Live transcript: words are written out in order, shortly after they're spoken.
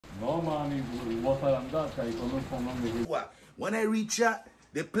No, man, it's water than that. I don't from What? When I reach out,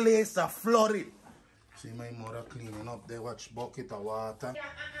 the place are flooded. See my mother cleaning up there, watch bucket of water.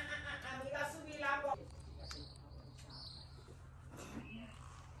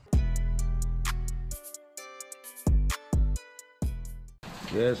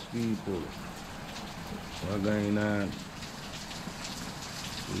 Yes, people. What's going on?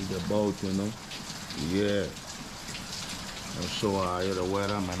 Read the boat, you know? Yeah. I'm so high the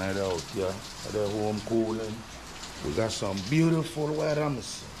weather, man. I out here. At the home cooling. We got some beautiful weather,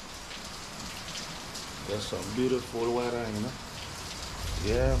 miss. Got some beautiful weather, you know?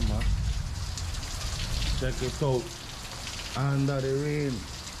 Yeah, man. Check it out. Under the rain.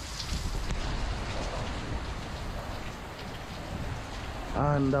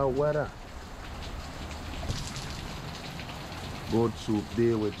 Under weather. Goat soup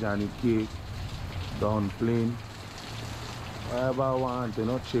there with Johnny cake, dumpling, whatever I want, you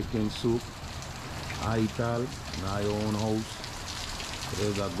know, chicken soup, ital, in our own house.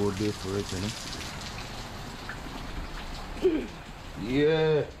 There's a good day for it, you know.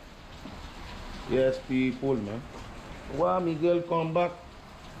 Yeah. Yes, people, man. Why Miguel come back?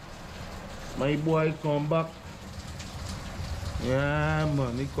 My boy come back. Yeah,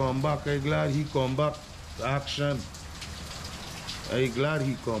 man, he come back. I'm glad he come back. Action. I'm glad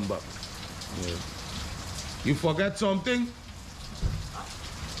he come back. Yeah. You forget something?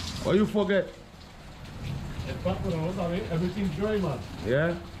 What you forget? Everything dry, man.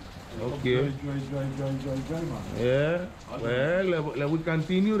 Yeah? Okay. Dry, man. Yeah? Well, let we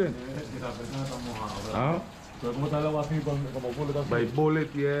continue then. Huh? By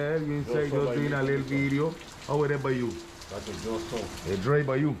bullet, yeah. You say just doing a little video. How was it by you? That's just so. It dry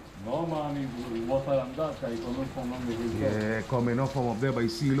by you? No, man, it's water than that. I don't from Yeah, coming up from up there by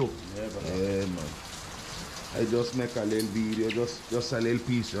Silo. Yeah, man. I just make a little video, just a little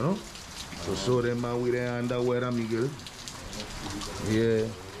piece, you know? To show them, man, with the underwear, Miguel. Yeah.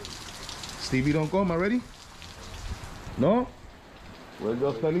 Stevie don't come already? No? Well,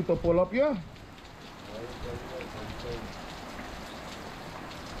 just tell it to pull up, yeah?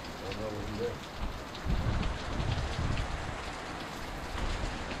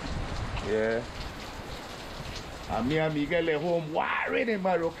 Yeah. And me and Miguel at home wiring in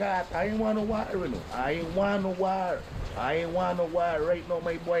Mario Kart. I ain't want no wire, no. I ain't want no wire. I ain't want no wire right now,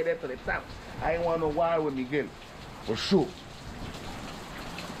 my boy, there to the top. I ain't want no wire with Miguel. For sure.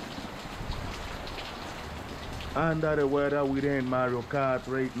 Under the weather, we there in Mario Kart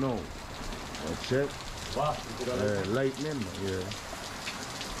right now. Let's check. Lightning, yeah.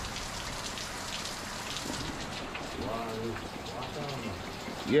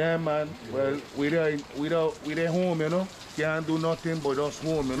 Yeah, man. Well, we there home, you know. Can't do nothing but just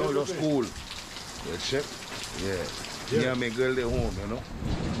home, you know, just school. Let's check. Yeah. Me and my girl there home, you know.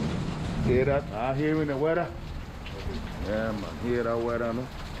 Hear that? I hear in the weather. Yeah, man. Hear that weather, no?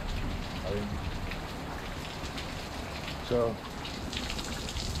 So,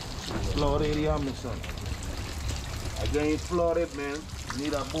 flooded here, my son. Again, flooded, man.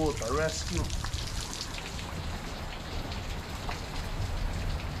 Need a boat, a rescue.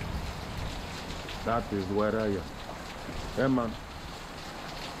 That is weather, yeah. Yeah, man.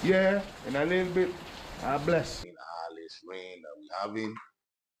 Yeah, in a little bit, I bless. In all this rain that we having,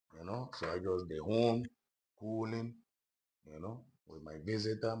 you know, so I just stay home, cooling, you know, with my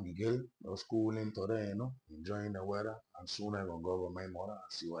visitor, Miguel, just cooling today, you know, enjoying the weather, and soon I'm gonna go over my mother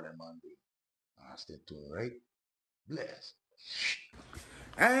and see what I'm doing. I stay tuned, right? Bless.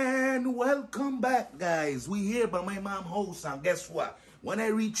 And welcome back, guys. We here by my mom's house, and guess what? When I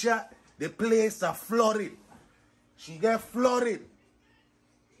reach out, the place are flooded. She get flooded.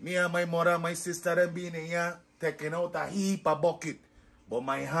 Me and my mother and my sister them being in here taking out a heap of bucket. But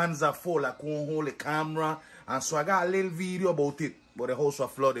my hands are full. I can't hold the camera. And so I got a little video about it. But the house was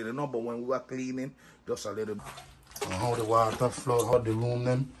flooded, you know. But when we were cleaning, just a little bit. And how the water flood, how the room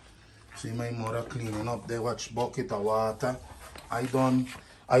them. See my mother cleaning up there, watch bucket of water. I done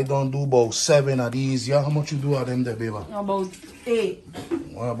do about 7 of these, yeah? How much you do of them there, baby? About 8.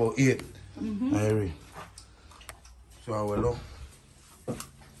 What about 8? Mary. So I will look.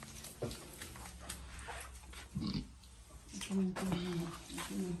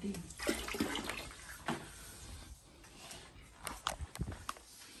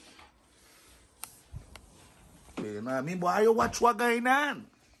 You know what I mean? Boy, you watch what going on.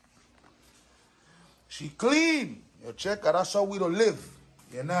 She clean. You check her, that's how we don't live.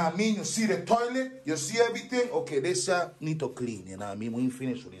 You know what I mean? You see the toilet, you see everything. Okay, this need to clean. You know what I mean? When you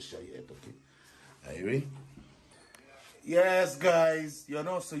finish with this yet, okay? Are you ready? Yes, guys, you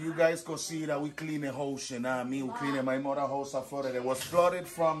know, so you guys could see that we clean the house, you know what I mean? We cleaning my mother's house of Florida. It was flooded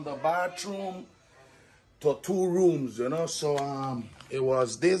from the bathroom to 2 rooms, you know? So, it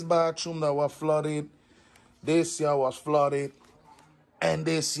was this bathroom that was flooded, this here was flooded, and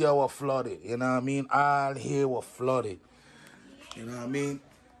this here was flooded, you know what I mean? All here was flooded, you know what I mean?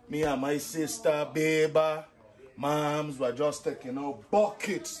 Me and my sister, baby, moms were just taking out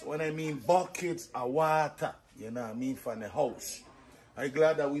buckets, when I mean buckets of water. You know what I mean, from the house. I'm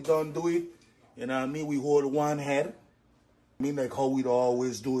glad that we don't do it. You know what I mean, we hold one head. I mean, like how we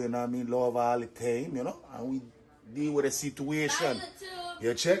always do, you know what I mean, love all the time, you know. And we deal with the situation.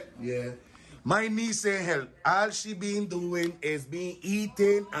 You check? Yeah. My niece ain't help. All she been doing is being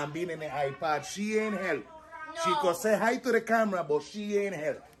eating and being in the iPad. She ain't help. No. She could say hi to the camera, but she ain't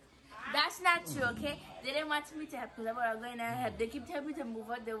help. That's not true, okay? They didn't want me to help because I was going to help. They keep telling me to move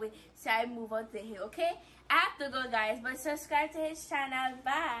out the way, so I move out the hill, okay? I have to go, guys, but subscribe to his channel.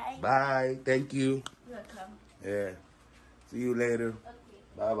 Bye. Bye. Thank you. You're welcome. Yeah. See you later. Okay.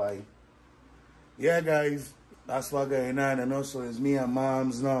 Bye-bye. Yeah, guys. That's what going on, you know? So it's me and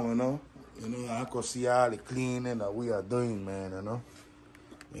moms now, you know? You know, I could see all the cleaning that we are doing, man, you know?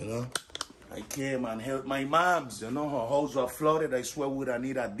 You know? I came and helped my moms, you know? Her house was flooded. I swear would I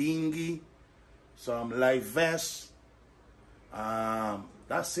need a dinghy, some life vest.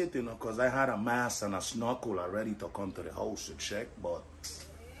 That's it, you know, because I had a mask and a snorkel already to come to the house to check, but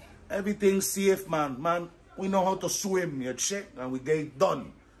everything's safe, man. Man, we know how to swim, you check, and we get it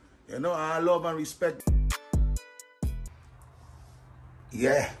done. You know, I love and respect.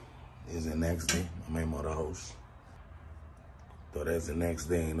 Yeah, it's the next day at my mother's house. So that's the next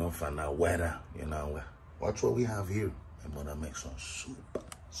day, you know, for the weather, you know. Watch what we have here. My mother makes some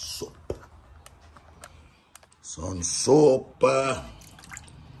soup. Some soap.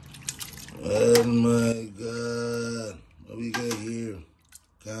 Oh my God. What we got here?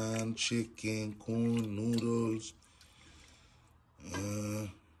 Canned chicken, corn, noodles.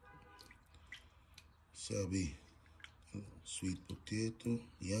 Sabi. Sweet potato,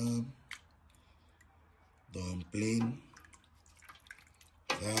 yam. Dumpling.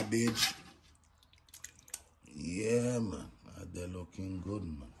 Cabbage. Yeah, man. They're looking good,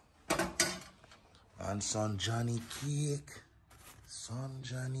 man. And some Johnny cake. Some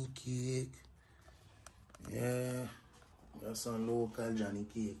Johnny cake. Yeah. That's some local Johnny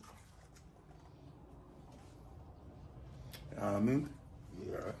cake. You know what I mean?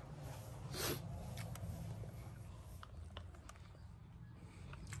 Yeah.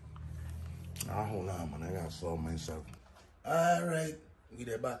 Now hold on, man. I gotta solve myself. Alright. We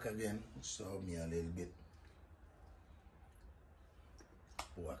there back again. Solve me a little bit.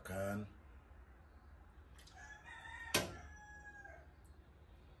 Wakan.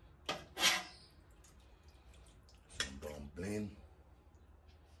 Some dumpling.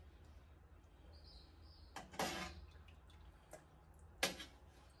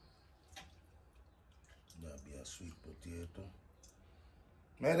 That'll be a sweet potato.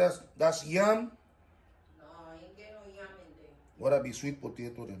 Man, that's yam? No, ain't get no yam in there. What'll be sweet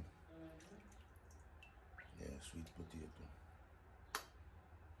potato then? Yeah, sweet potato.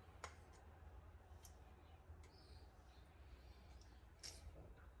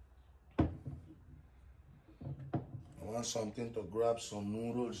 I want something to grab some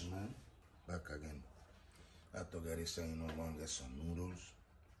noodles, man. Back again. I have to get this thing, you know, I want to get some noodles.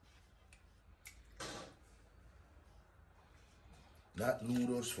 Not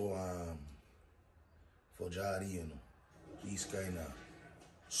noodles for Jari, you know. These kind of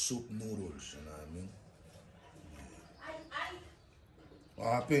soup noodles, you know what I mean? What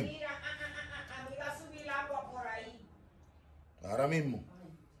happened? Mira, subí el agua por ahí. Ahora mismo.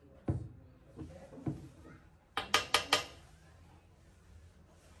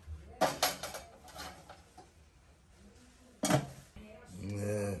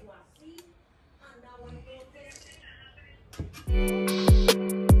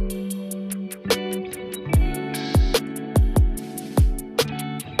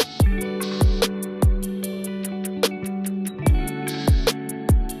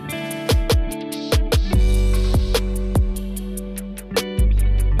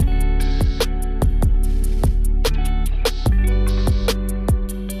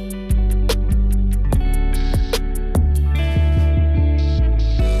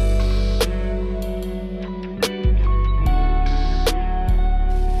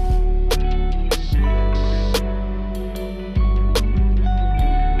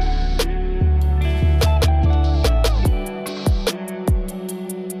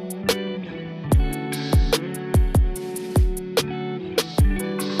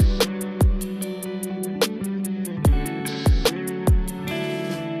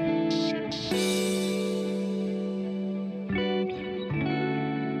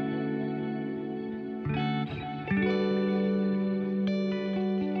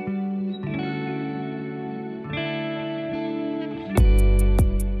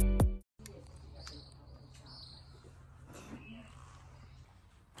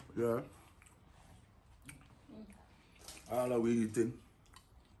 Yeah. All of we eating.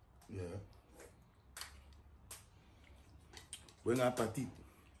 Yeah. Bring appetit.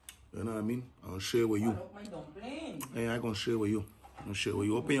 You know what I mean? I'll share with you. My dumpling. Hey, I'm gonna share with you. I'm gonna share with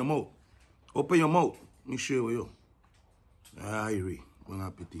you. Open your mouth. Open your mouth. Let me share with you. Irie. Bring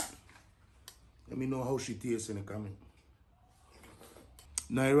appetit. Let me know how she tastes in the comment.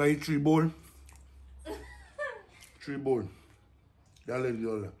 Naira, eat 3 bowl. 3 bowl. Y'all let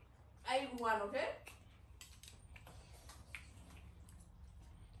you all that. I eat one, okay?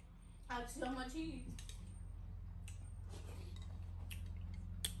 Ask you how much you eat.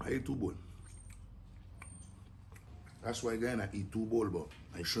 I eat 2 bowl. That's why again I eat 2 bowl, but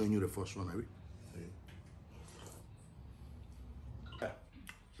I'm showing you the first one, right? Yeah.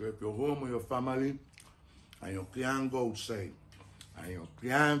 So if you're home with your family and you can't go outside and you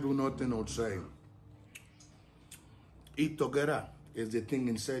can't do nothing outside, eat together is the thing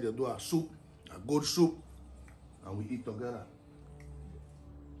inside. You do a soup, a good soup, and we eat together.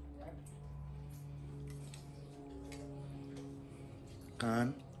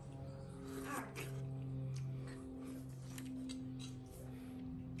 Can.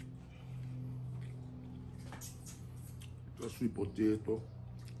 Just sweet potato.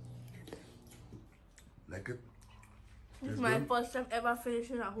 Like it? This is my first time ever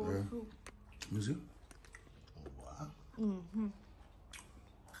finishing a whole soup. You see? Oh, wow. Mm-hmm.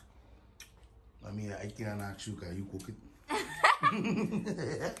 I mean, I can't ask you, can you cook it?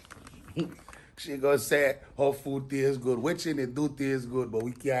 She gonna say her food tastes good. Which in it do taste good, but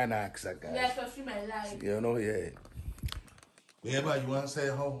we can't ask her, guys. Yeah, so she might like. You know, yeah. Yeah, but you want to say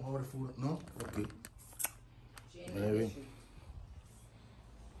how the food? No? Okay. Maybe.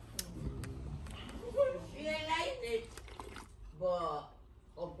 She ain't like it. But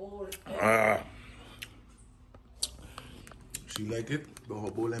a bowl. She like it, but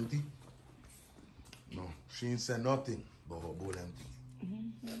her bowl empty? No, she ain't said nothing, but her bowl empty.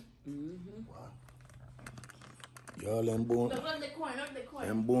 Wow. Y'all them bone. Look at the corn, look at the corn.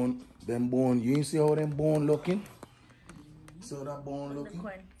 Them bone, you ain't see how them bone looking? See how that bone The looking?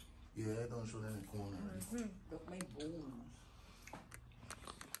 corn. Yeah, I don't show them the corner. Look my bones.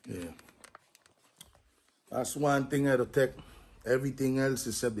 Yeah. That's one thing I'll take. Everything else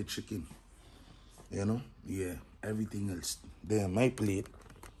except the chicken. You know? Yeah, everything else. There on my plate,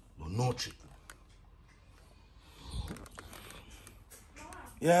 but no chicken.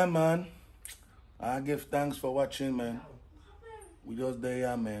 Yeah, man. I give thanks for watching, man. We just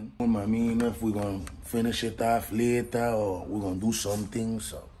there, man. I mean, if we're going to finish it off later or we're going to do something,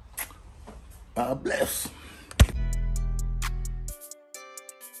 so God bless.